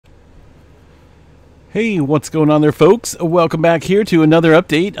Hey, what's going on there, folks? Welcome back here to another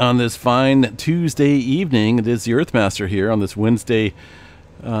update on this fine Tuesday evening. It is the Earthmaster here on this Wednesday,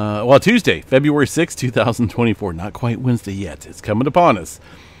 Tuesday, February 6, 2024. Not quite Wednesday yet. It's coming upon us.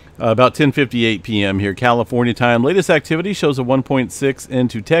 About 10:58 p.m. here, California time. Latest activity shows a 1.6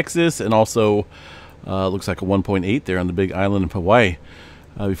 into Texas, and also looks like a 1.8 there on the big island of Hawaii.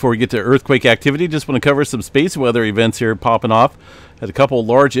 Before we get to earthquake activity, just want to cover some space weather events here popping off. Had a couple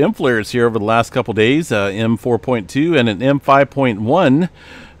large M flares here over the last couple days, M4.2 and an M5.1.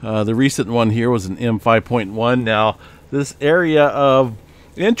 The recent one here was an M5.1. Now, this area of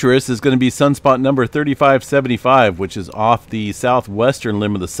interest is going to be sunspot number 3575, which is off the southwestern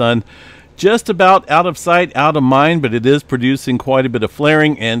limb of the sun. Just about out of sight, out of mind, but it is producing quite a bit of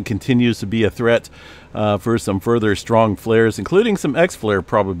flaring and continues to be a threat for some further strong flares, including some X-flare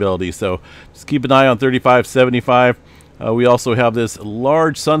probability. So just keep an eye on 3575. We also have this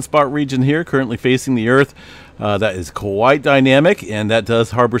large sunspot region here currently facing the Earth. That is quite dynamic, and that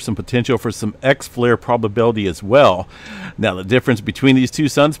does harbor some potential for some X-flare probability as well. Now, the difference between these two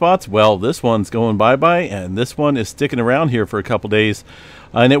sunspots, well, this one's going bye-bye, and this one is sticking around here for a couple days.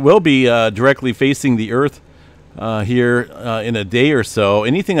 And it will be directly facing the Earth here in a day or so.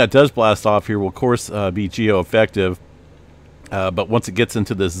 Anything that does blast off here will, of course, be geo-effective. But once it gets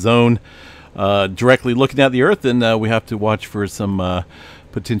into this zone, directly looking at the Earth, then we have to watch for some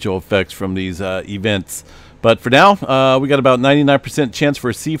potential effects from these events. But for now, we got about 99% chance for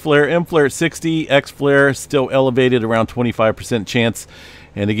a C flare, M flare at 60, X flare still elevated around 25% chance.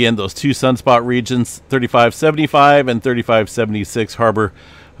 And again, those two sunspot regions, 3575 and 3576, harbor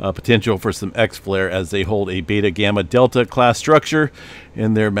potential for some X flare as they hold a beta gamma delta class structure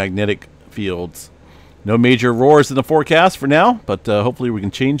in their magnetic fields. No major roars in the forecast for now, but hopefully we can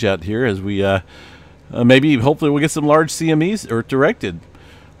change that here as we hopefully we'll get some large CMEs Earth directed.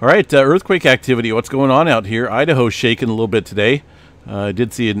 All right, earthquake activity. What's going on out here? Idaho's shaking a little bit today. I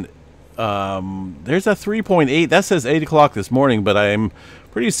did see an there's a 3.8. That says 8 o'clock this morning, but I'm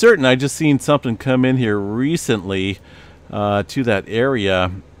pretty certain I just seen something come in here recently to that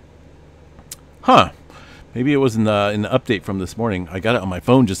area. Huh. Maybe it was in the update from this morning. I got it on my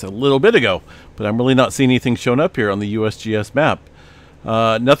phone just a little bit ago, but I'm really not seeing anything showing up here on the USGS map.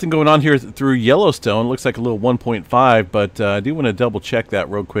 Nothing going on here through Yellowstone. Looks like a little 1.5, but I do want to double check that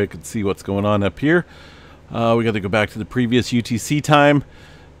real quick and see what's going on up here. We got to go back to the previous UTC time.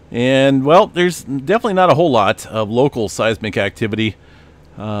 And, well, there's definitely not a whole lot of local seismic activity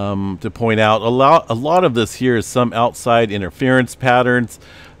to point out. A lot of this here is some outside interference patterns.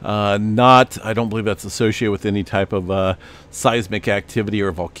 I don't believe that's associated with any type of seismic activity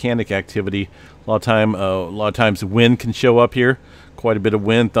or volcanic activity. A lot of times wind can show up here. Quite a bit of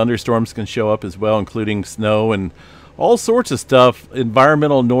wind. Thunderstorms can show up as well, including snow and all sorts of stuff.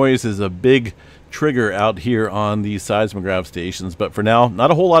 Environmental noise is a big trigger out here on these seismograph stations, but for now, not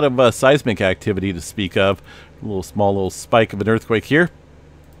a whole lot of seismic activity to speak of. A small little spike of an earthquake here.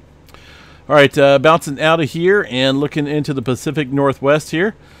 All right, bouncing out of here and looking into the Pacific Northwest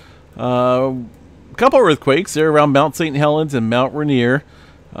here. A couple earthquakes there around Mount St. Helens and Mount Rainier.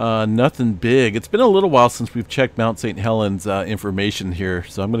 Nothing big. It's been a little while since we've checked Mount St. Helens information here,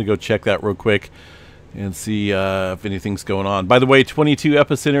 so I'm going to go check that real quick and see if anything's going on. By the way, 22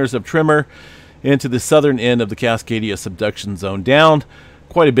 epicenters of tremor into the southern end of the Cascadia subduction zone, down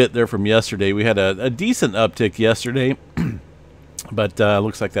quite a bit there from yesterday. We had a decent uptick yesterday, but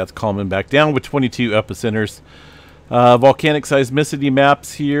looks like that's calming back down with 22 epicenters. Volcanic seismicity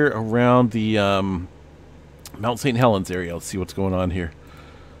maps here around the Mount St. Helens area. Let's see what's going on here.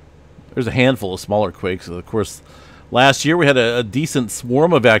 There's a handful of smaller quakes. Of course, last year we had a decent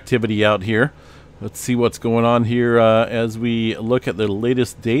swarm of activity out here. Let's see what's going on here as we look at the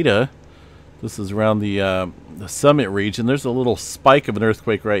latest data. This is around the summit region. There's a little spike of an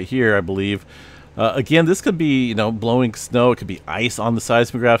earthquake right here, I believe. Again, this could be, blowing snow. It could be ice on the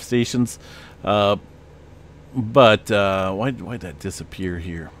seismograph stations. But why'd that disappear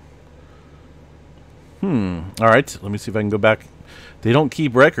here? All right, let me see if I can go back. They don't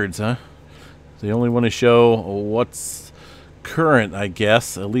keep records, huh? They only want to show what's current, I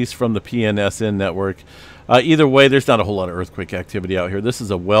guess, at least from the PNSN network. Either way, there's not a whole lot of earthquake activity out here. This is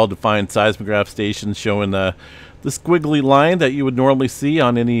a well-defined seismograph station showing the squiggly line that you would normally see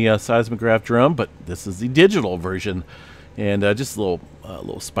on any seismograph drum, but this is the digital version, and just a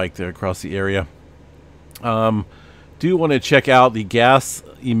little spike there across the area. Do want to check out the gas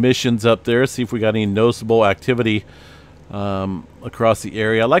emissions up there, see if we got any noticeable activity across the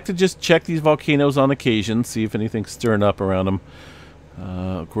area. I like to just check these volcanoes on occasion, see if anything's stirring up around them.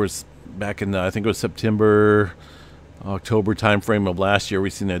 Of course, back in I think it was September October time frame of last year,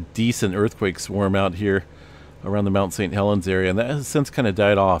 we've seen a decent earthquake swarm out here around the Mount St. Helens area, and that has since kind of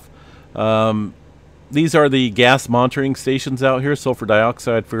died off. These are the gas monitoring stations out here. Sulfur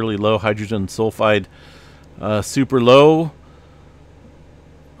dioxide fairly low, hydrogen sulfide super low.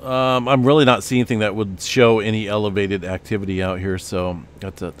 I'm really not seeing anything that would show any elevated activity out here, so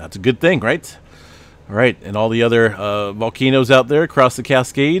that's a good thing, right? All right, and all the other volcanoes out there across the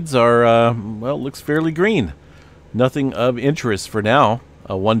Cascades are, well, looks fairly green. Nothing of interest for now.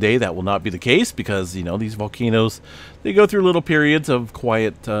 One day that will not be the case because, you know, these volcanoes, they go through little periods of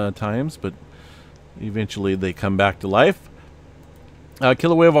quiet times, but eventually they come back to life.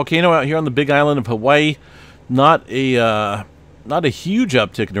 Kilauea Volcano out here on the Big Island of Hawaii. Not a huge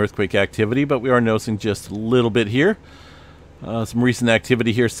uptick in earthquake activity, but we are noticing just a little bit here. Some recent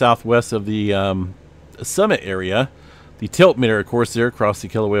activity here southwest of the summit area. The tilt meter, of course, there across the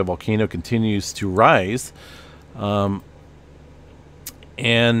Kilauea Volcano continues to rise.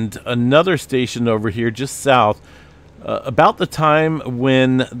 And another station over here just south, about the time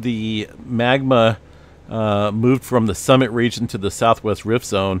when the magma moved from the summit region to the southwest rift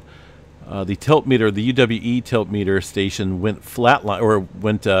zone, the tilt meter, the UWE tilt meter station went flatline, or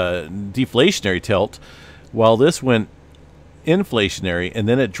went deflationary tilt, while this went inflationary, and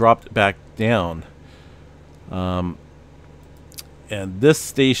then it dropped back down. And this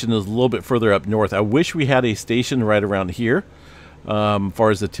station is a little bit further up north. I wish we had a station right around here. As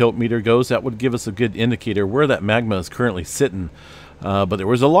far as the tilt meter goes, that would give us a good indicator where that magma is currently sitting. But there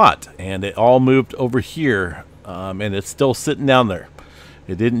was a lot, and it all moved over here, and it's still sitting down there.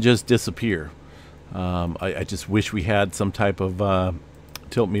 It didn't just disappear. I just wish we had some type of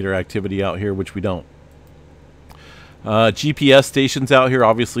tilt meter activity out here, which we don't. GPS stations out here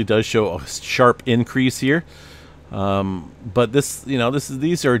obviously does show a sharp increase here. But this, you know,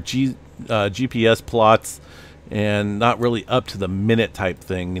 these are GPS plots and not really up to the minute type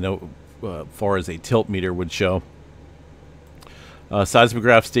thing, you know, as far as a tilt meter would show.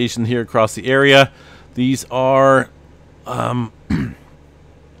 Seismograph station here across the area. These are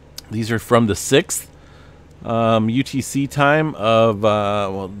these are from the 6th UTC time of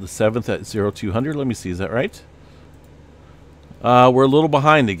well, the 7th at 0200. Let me see, is that right? We're a little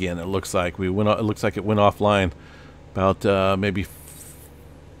behind again. It looks like it looks like it went offline about maybe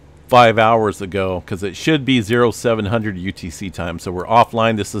 5 hours ago, because it should be 0700 UTC time. So we're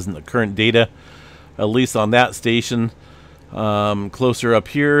offline. This isn't the current data, at least on that station. Closer up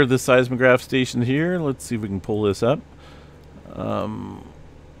here, this seismograph station here. Let's see if we can pull this up.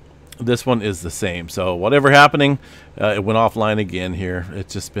 This one is the same. So whatever happening, it went offline again here.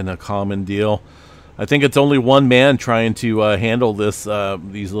 It's just been a common deal. I think it's only one man trying to handle this,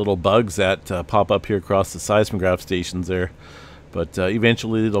 these little bugs that pop up here across the seismograph stations there. But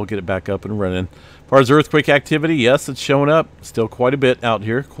eventually they'll get it back up and running. As far as earthquake activity, yes, it's showing up. Still quite a bit out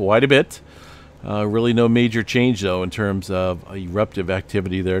here, quite a bit. Really no major change, though, in terms of eruptive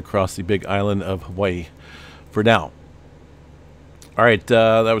activity there across the Big Island of Hawaii for now. All right,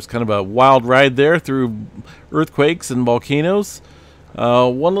 that was kind of a wild ride there through earthquakes and volcanoes.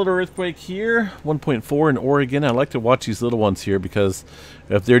 One little earthquake here, 1.4 in Oregon. I like to watch these little ones here because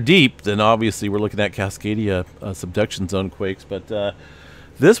if they're deep, then obviously we're looking at Cascadia subduction zone quakes. But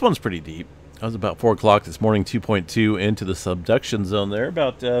this one's pretty deep. That was about 4 o'clock this morning, 2.2 into the subduction zone there,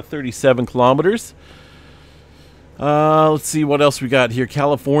 about 37 kilometers. Let's see what else we got here.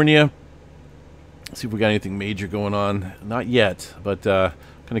 California. Let's see if we got anything major going on. Not yet, but kind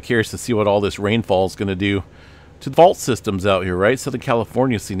of curious to see what all this rainfall is going to do to the fault systems out here, right? Southern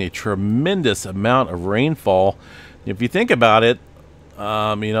California has seen a tremendous amount of rainfall. If you think about it,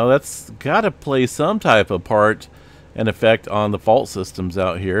 you know, that's got to play some type of part and effect on the fault systems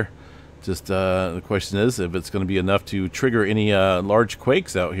out here. Just the question is if it's going to be enough to trigger any large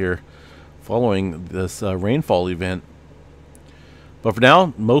quakes out here following this rainfall event. But for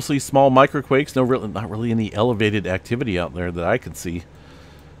now, mostly small microquakes. Not really any elevated activity out there that I can see.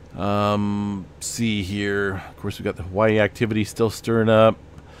 See here, of course we got the Hawaii activity still stirring up.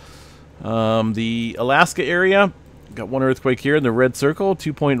 The Alaska area, got one earthquake here in the red circle,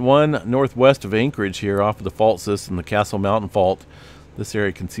 2.1 northwest of Anchorage here off of the fault system, the Castle Mountain Fault. This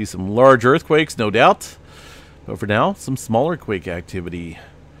area can see some large earthquakes, no doubt. But for now, some smaller quake activity.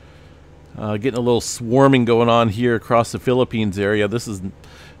 Getting a little swarming going on here across the Philippines area. This is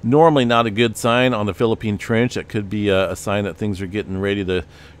normally not a good sign on the Philippine Trench. That could be a sign that things are getting ready to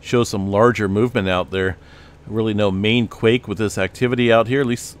show some larger movement out there. Really no main quake with this activity out here, at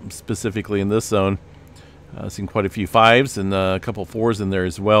least specifically in this zone. Seen quite a few 5s and a couple 4s in there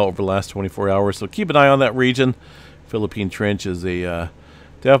as well over the last 24 hours. So keep an eye on that region. Philippine Trench is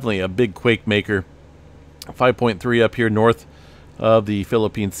definitely a big quake maker. 5.3 up here north of the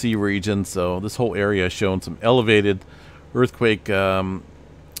Philippine Sea region. So this whole area has shown some elevated earthquake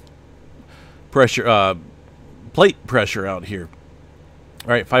pressure, plate pressure out here. All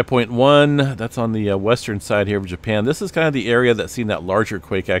right, 5.1, that's on the western side here of Japan. This is kind of the area that's seen that larger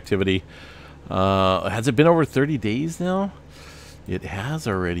quake activity. Has it been over 30 days now? It has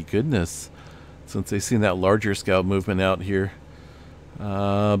already, goodness, since they've seen that larger scale movement out here.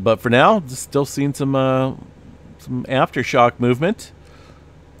 But for now, just still seeing some aftershock movement.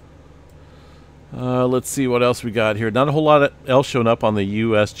 Let's see what else we got here. Not a whole lot else showing up on the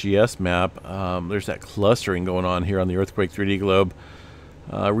USGS map. There's that clustering going on here on the Earthquake 3D globe.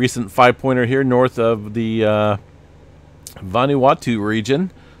 Recent 5-pointer here north of the Vanuatu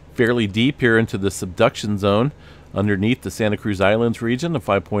region. Fairly deep here into the subduction zone underneath the Santa Cruz Islands region. A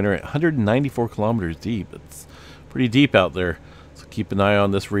 5-pointer at 194 kilometers deep. It's pretty deep out there. So keep an eye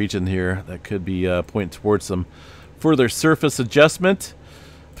on this region here. That could be pointing towards some further surface adjustment.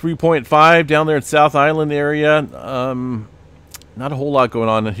 3.5 down there in South Island area. Not a whole lot going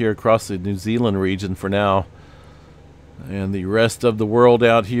on here across the New Zealand region for now. And the rest of the world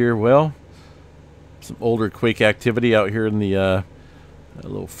out here, well, some older quake activity out here in the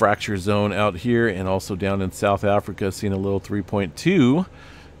little fracture zone out here, and also down in South Africa, seeing a little 3.2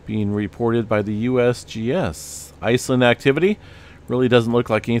 being reported by the USGS. Iceland activity really doesn't look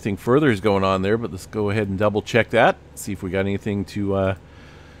like anything further is going on there, but let's go ahead and double check that, see if we got anything to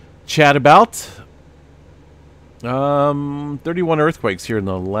chat about. 31 earthquakes here in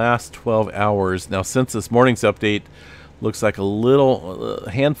the last 12 hours. Now, since this morning's update, looks like a little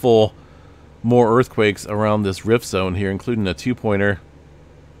handful more earthquakes around this rift zone here, including a 2-pointer.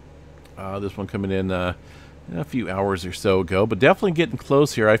 This one coming in a few hours or so ago, but definitely getting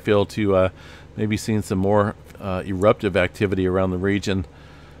close here, I feel, to maybe seeing some more eruptive activity around the region.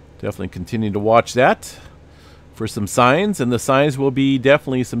 Definitely continue to watch that for some signs, and the signs will be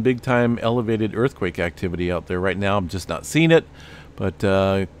definitely some big-time elevated earthquake activity out there. Right now, I'm just not seeing it, but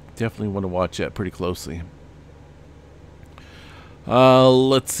definitely want to watch that pretty closely.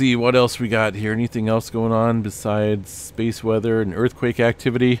 Let's see what else we got here. Anything else going on besides space weather and earthquake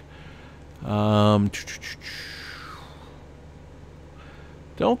activity? Don't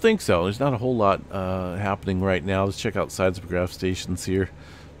think so. There's not a whole lot happening right now. Let's check out seismograph stations here.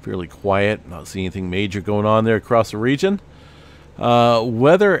 Fairly quiet. Not seeing anything major going on there across the region.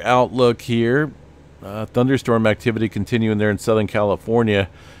 Weather outlook here. Thunderstorm activity continuing there in Southern California.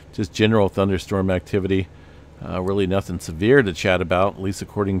 Just general thunderstorm activity. Really nothing severe to chat about, at least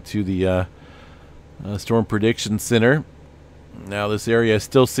according to the Storm Prediction Center. Now, this area is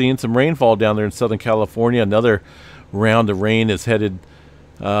still seeing some rainfall down there in Southern California. Another round of rain is headed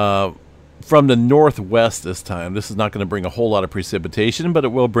from the northwest this time. This is not going to bring a whole lot of precipitation, but it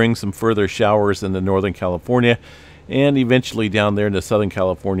will bring some further showers into Northern California and eventually down there into Southern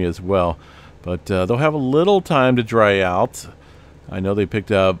California as well. But they'll have a little time to dry out. I know they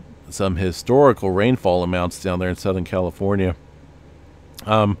picked up some historical rainfall amounts down there in Southern California.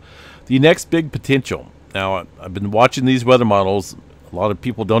 The next big potential. Now, I've been watching these weather models. A lot of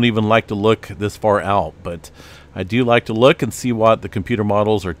people don't even like to look this far out, but I do like to look and see what the computer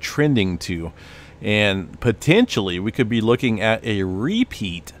models are trending to. And potentially, we could be looking at a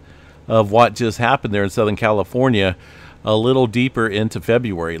repeat of what just happened there in Southern California a little deeper into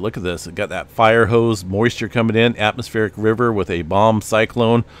February. Look at this. It got that fire hose moisture coming in, atmospheric river with a bomb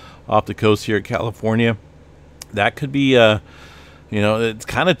cyclone off the coast here in California. That could be, you know, it's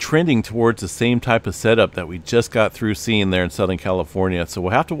kind of trending towards the same type of setup that we just got through seeing there in Southern California. So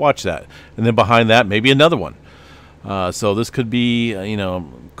we'll have to watch that. And then behind that, maybe another one. So this could be, you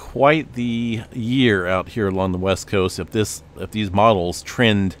know, quite the year out here along the West Coast if these models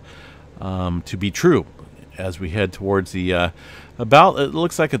trend to be true as we head towards the it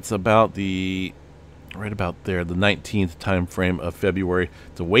looks like it's about the right about there, the 19th time frame of February.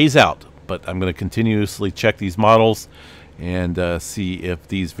 It's a ways out, but I'm going to continuously check these models and see if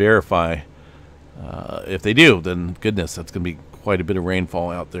these verify. If they do, then goodness, that's going to be quite a bit of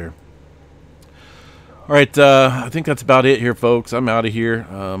rainfall out there. All right, I think that's about it here, folks. I'm out of here.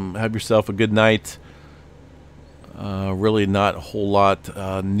 Have yourself a good night. Really not a whole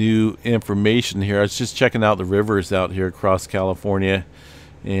lot new information here. I was just checking out the rivers out here across California,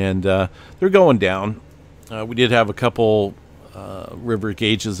 and they're going down. We did have a couple river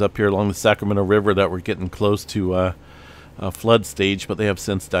gauges up here along the Sacramento River that were getting close to a flood stage, but they have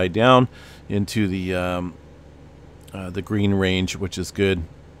since died down into the green range, which is good.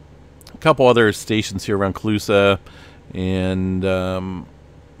 A couple other stations here around Colusa and a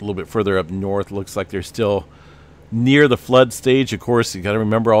little bit further up north. Looks like they're still near the flood stage. Of course, you got to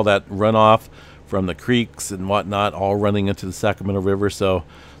remember all that runoff from the creeks and whatnot, all running into the Sacramento River. So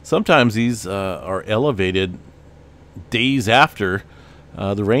sometimes these are elevated days after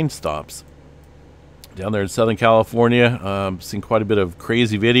the rain stops. Down there in Southern California, seen quite a bit of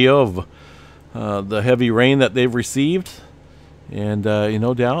crazy video of the heavy rain that they've received, and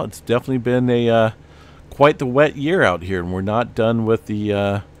no doubt it's definitely been a quite the wet year out here, and we're not done with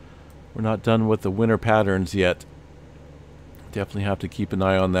the winter patterns yet. Definitely have to keep an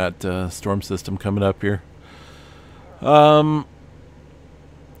eye on that storm system coming up here. Let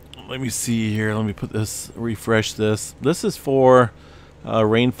me see here. Let me refresh this. This is for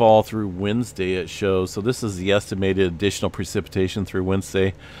rainfall through Wednesday, it shows. So this is the estimated additional precipitation through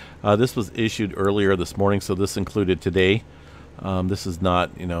Wednesday. This was issued earlier this morning, so this included today. This is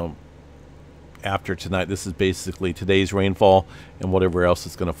not, after tonight. This is basically today's rainfall and whatever else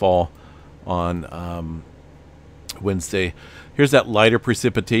is going to fall on Wednesday. Here's that lighter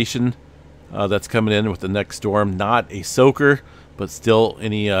precipitation that's coming in with the next storm. Not a soaker, but still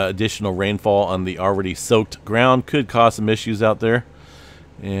any additional rainfall on the already soaked ground could cause some issues out there.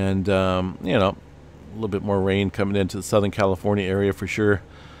 And, a little bit more rain coming into the Southern California area for sure.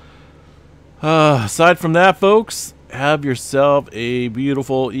 Aside from that, folks, have yourself a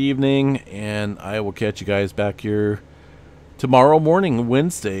beautiful evening, and I will catch you guys back here tomorrow morning,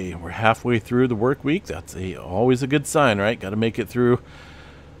 Wednesday. We're halfway through the work week. That's always a good sign, right? Got to make it through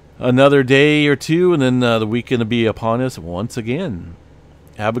another day or two, and then the weekend will be upon us once again.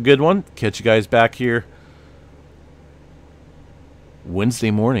 Have a good one. Catch you guys back here Wednesday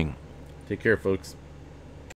morning. Take care, folks.